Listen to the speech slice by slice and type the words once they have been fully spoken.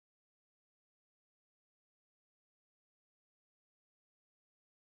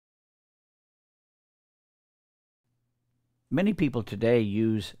Many people today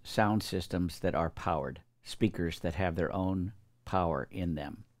use sound systems that are powered, speakers that have their own power in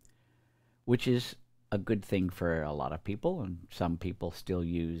them, which is a good thing for a lot of people, and some people still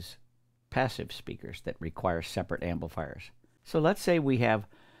use passive speakers that require separate amplifiers. So let's say we have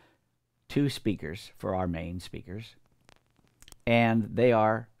two speakers for our main speakers, and they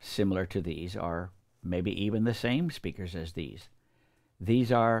are similar to these, or maybe even the same speakers as these.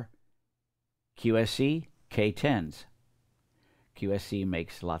 These are QSC K10s. QSC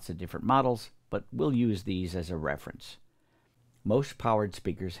makes lots of different models, but we'll use these as a reference. Most powered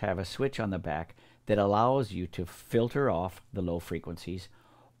speakers have a switch on the back that allows you to filter off the low frequencies,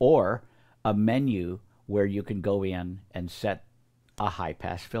 or a menu where you can go in and set a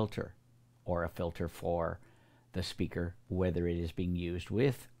high-pass filter, or a filter for the speaker, whether it is being used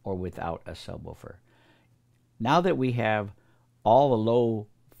with or without a subwoofer. Now that we have all the low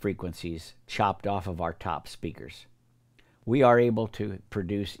frequencies chopped off of our top speakers, we are able to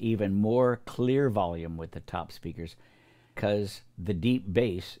produce even more clear volume with the top speakers because the deep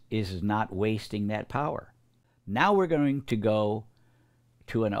bass is not wasting that power. Now we're going to go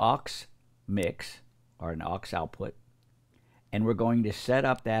to an aux mix, or an aux output, and we're going to set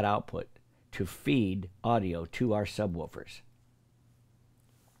up that output to feed audio to our subwoofers.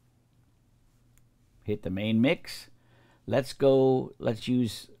 Hit the main mix. Let's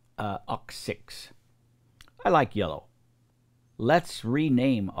use aux 6. I like yellow. Let's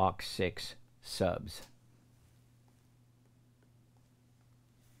rename aux 6 subs.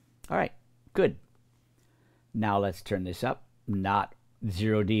 All right, good. Now let's turn this up. Not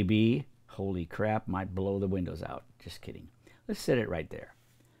 0 dB. Holy crap, might blow the windows out. Just kidding. Let's set it right there.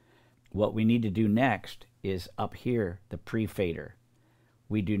 What we need to do next is up here, the pre-fader.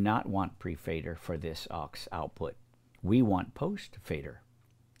 We do not want pre-fader for this aux output. We want post-fader.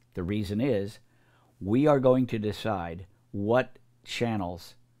 The reason is we are going to decide what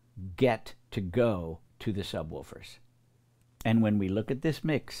channels get to go to the subwoofers. And when we look at this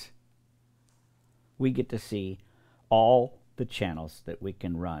mix, we get to see all the channels that we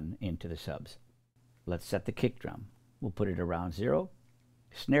can run into the subs. Let's set the kick drum. We'll put it around 0.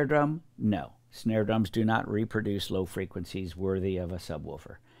 Snare drum, no. Snare drums do not reproduce low frequencies worthy of a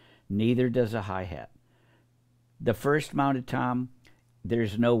subwoofer. Neither does a hi-hat. The first mounted tom,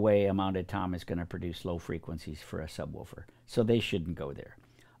 there's no way a mounted tom is going to produce low frequencies for a subwoofer, so they shouldn't go there.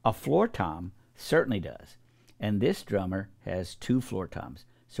 A floor tom certainly does, and this drummer has 2 floor toms,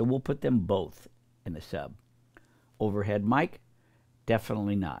 so we'll put them both in the sub. Overhead mic,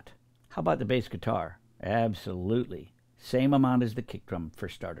 definitely not. How about the bass guitar? Absolutely. Same amount as the kick drum for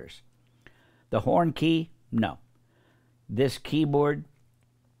starters. The horn key, no. This keyboard,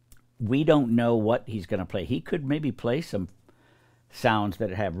 we don't know what he's going to play. He could maybe play some sounds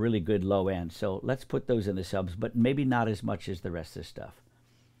that have really good low end, so let's put those in the subs, but maybe not as much as the rest of the stuff.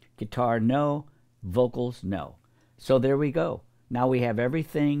 Guitar, no. Vocals, no. So there we go. Now we have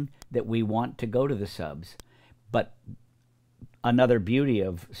everything that we want to go to the subs, but another beauty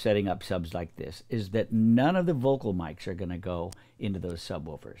of setting up subs like this is that none of the vocal mics are going to go into those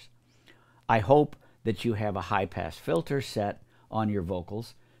subwoofers. I hope that you have a high-pass filter set on your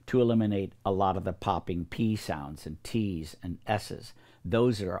vocals to eliminate a lot of the popping P sounds and T's and S's.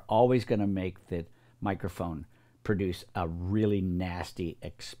 Those are always going to make the microphone produce a really nasty,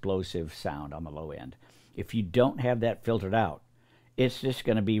 explosive sound on the low end. If you don't have that filtered out, it's just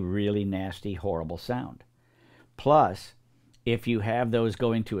going to be really nasty, horrible sound. Plus, if you have those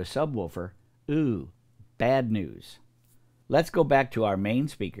going to a subwoofer, ooh, bad news. Let's go back to our main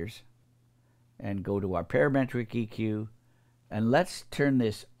speakers and go to our parametric EQ, and let's turn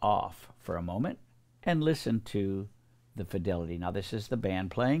this off for a moment and listen to the fidelity. Now this is the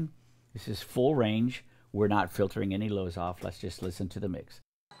band playing. This is full range. We're not filtering any lows off. Let's just listen to the mix.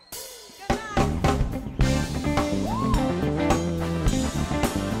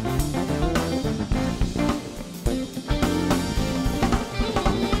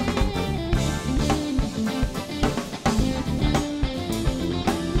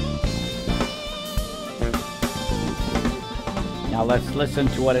 Now let's listen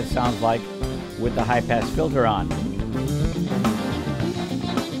to what it sounds like with the high-pass filter on.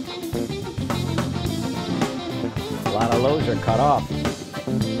 A lot of lows are cut off.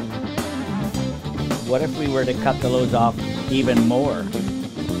 What if we were to cut the lows off even more?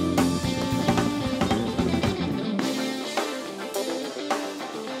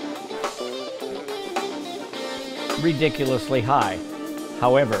 Ridiculously high.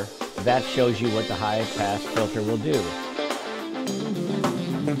 However, that shows you what the high-pass filter will do.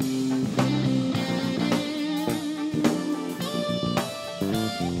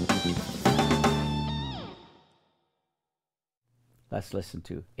 Let's listen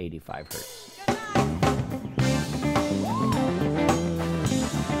to 85 hertz.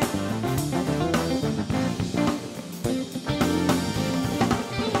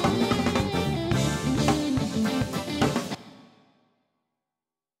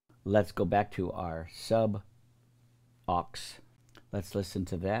 Let's go back to our sub aux. Let's listen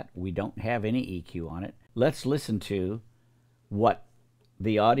to that. We don't have any EQ on it. Let's listen to what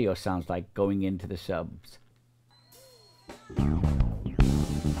the audio sounds like going into the subs.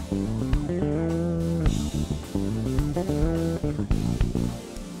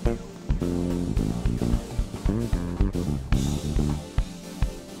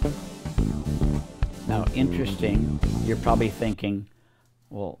 Now, interesting, you're probably thinking,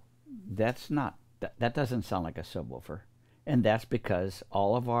 well, that doesn't sound like a subwoofer. And that's because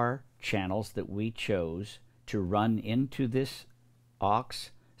all of our channels that we chose to run into this aux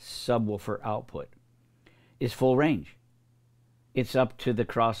subwoofer output is full range. It's up to the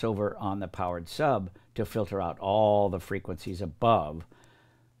crossover on the powered sub to filter out all the frequencies above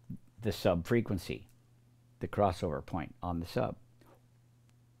the sub frequency, the crossover point on the sub.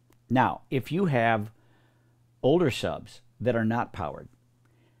 Now, if you have older subs that are not powered,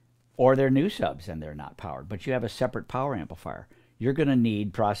 or they're new subs and they're not powered, but you have a separate power amplifier, you're going to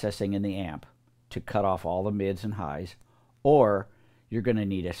need processing in the amp to cut off all the mids and highs, or you're going to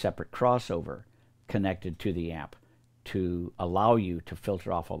need a separate crossover connected to the amp to allow you to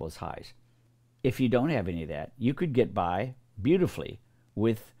filter off all those highs. If you don't have any of that, you could get by beautifully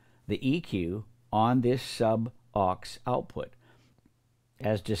with the EQ on this sub aux output.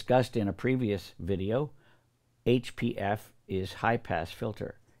 As discussed in a previous video, HPF is high pass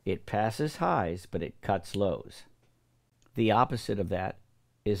filter. It passes highs, but it cuts lows. The opposite of that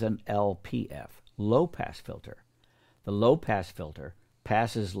is an LPF, low pass filter. The low pass filter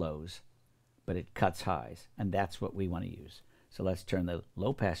passes lows, but it cuts highs, and that's what we want to use. So let's turn the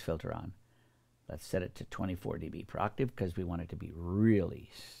low pass filter on. Let's set it to 24 dB per octave because we want it to be really,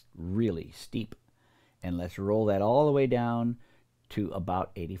 really steep. And let's roll that all the way down to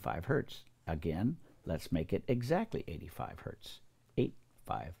about 85 hertz. Again, let's make it exactly 85 hertz.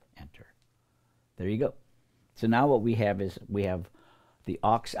 5, enter. There you go. So now what we have is we have the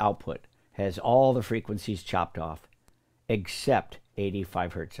aux output has all the frequencies chopped off except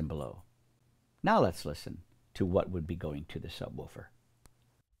 85 hertz and below. Now let's listen to what would be going to the subwoofer.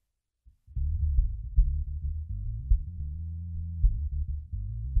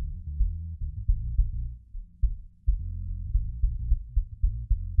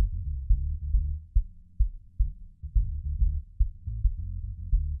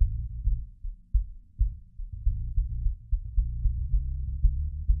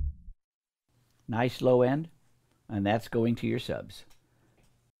 Nice low end, and that's going to your subs.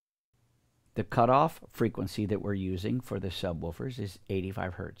 The cutoff frequency that we're using for the subwoofers is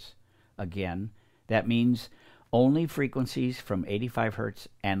 85 hertz. Again, that means only frequencies from 85 hertz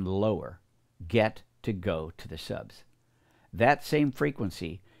and lower get to go to the subs. That same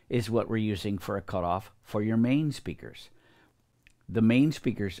frequency is what we're using for a cutoff for your main speakers. The main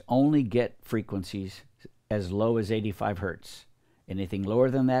speakers only get frequencies as low as 85 hertz. Anything lower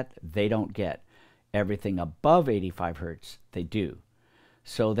than that, they don't get. Everything above 85 hertz, they do.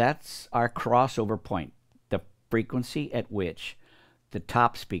 So that's our crossover point, the frequency at which the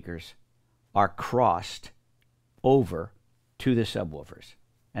top speakers are crossed over to the subwoofers,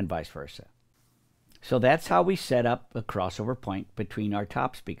 and vice versa. So that's how we set up a crossover point between our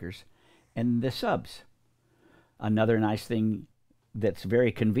top speakers and the subs. Another nice thing that's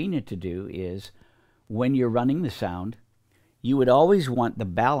very convenient to do is when you're running the sound, you would always want the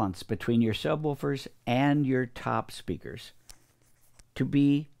balance between your subwoofers and your top speakers to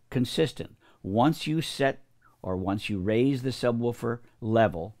be consistent. Once you set or once you raise the subwoofer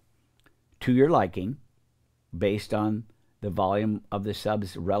level to your liking, based on the volume of the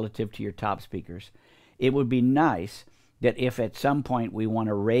subs relative to your top speakers, it would be nice that if at some point we want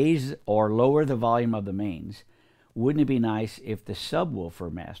to raise or lower the volume of the mains, wouldn't it be nice if the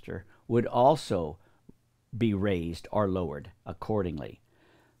subwoofer master would also be raised or lowered accordingly?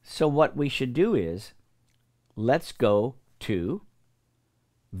 So what we should do is, let's go to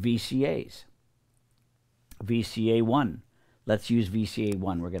VCAs. VCA 1. Let's use VCA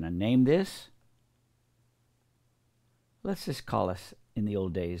 1. We're going to name this. Let's just call us, in the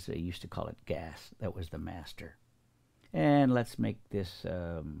old days, they used to call it gas. That was the master. And let's make this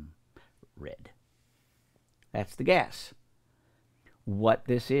red. That's the gas. What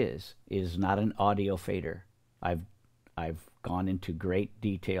this is not an audio fader. I've gone into great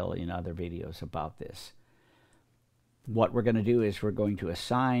detail in other videos about this. What we're going to do is we're going to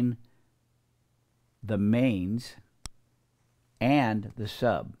assign the mains and the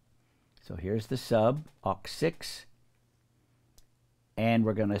sub. So here's the sub, aux 6, and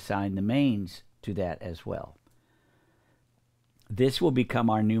we're going to assign the mains to that as well. This will become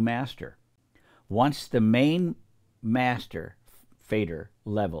our new master. Once the main master fader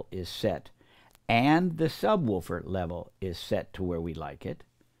level is set and the subwoofer level is set to where we like it,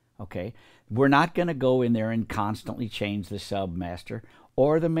 okay, we're not going to go in there and constantly change the sub master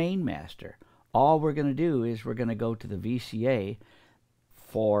or the main master. All we're going to do is we're going to go to the VCA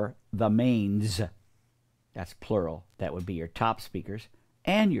for the mains. That's plural. That would be your top speakers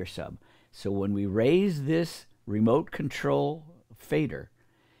and your sub. So when we raise this remote control fader,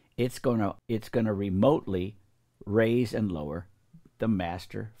 it's gonna remotely raise and lower the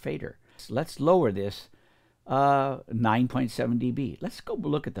master fader. So let's lower this 9.7 dB. Let's go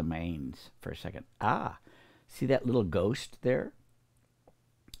look at the mains for a second. See that little ghost there?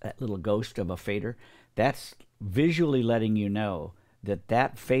 That little ghost of a fader? That's visually letting you know that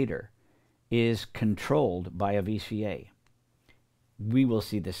that fader is controlled by a VCA. We will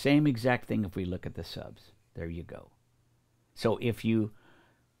see the same exact thing if we look at the subs. There you go. So if you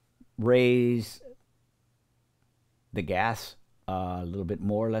raise the gas a little bit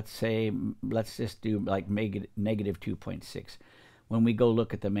more, let's just do like negative 2.6. When we go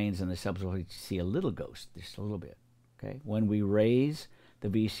look at the mains and the subs, we'll see a little ghost, just a little bit. Okay. When we raise the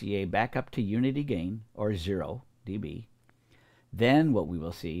VCA back up to unity gain, or 0 dB, then what we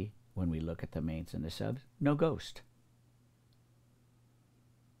will see when we look at the mains and the subs, no ghost.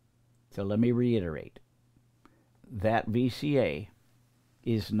 So let me reiterate. That VCA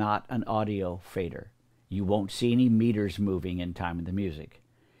is not an audio fader. You won't see any meters moving in time of the music.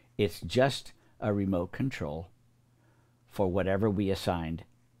 It's just a remote control for whatever we assigned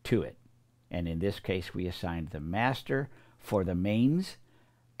to it. And in this case, we assigned the master for the mains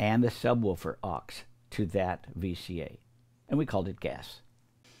and the subwoofer aux to that VCA. And we called it gas.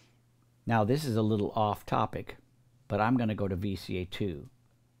 Now this is a little off topic, but I'm going to go to VCA 2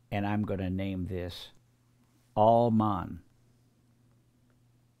 and I'm going to name this all mon.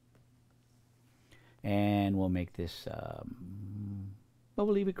 And we'll make this, well, we'll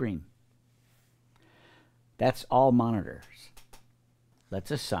leave it green. That's all monitors.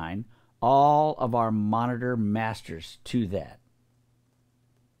 Let's assign all of our monitor masters to that.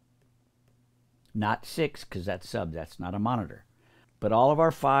 Not 6, because that's sub, that's not a monitor. But all of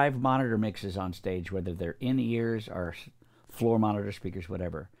our 5 monitor mixes on stage, whether they're in-ears or floor monitor speakers,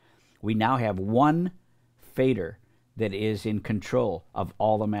 whatever, we now have one fader that is in control of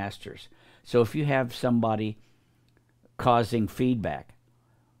all the masters. So if you have somebody causing feedback,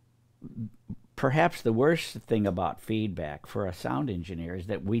 perhaps the worst thing about feedback for a sound engineer is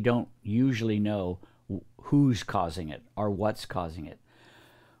that we don't usually know who's causing it or what's causing it.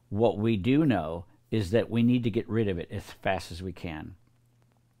 What we do know is that we need to get rid of it as fast as we can.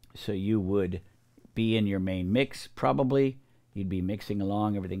 So you would be in your main mix, probably. You'd be mixing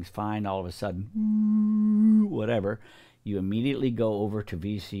along, everything's fine. All of a sudden, whatever. You immediately go over to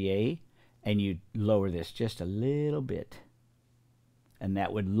VCA and you lower this just a little bit. And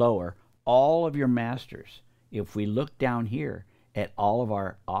that would lower all of your masters. If we look down here at all of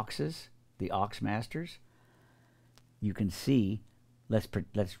our auxes, the aux masters, you can see, let's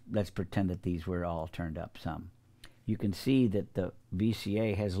pretend that these were all turned up some. You can see that the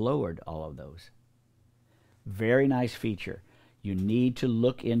VCA has lowered all of those. Very nice feature. You need to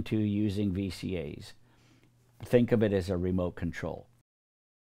look into using VCAs. Think of it as a remote control.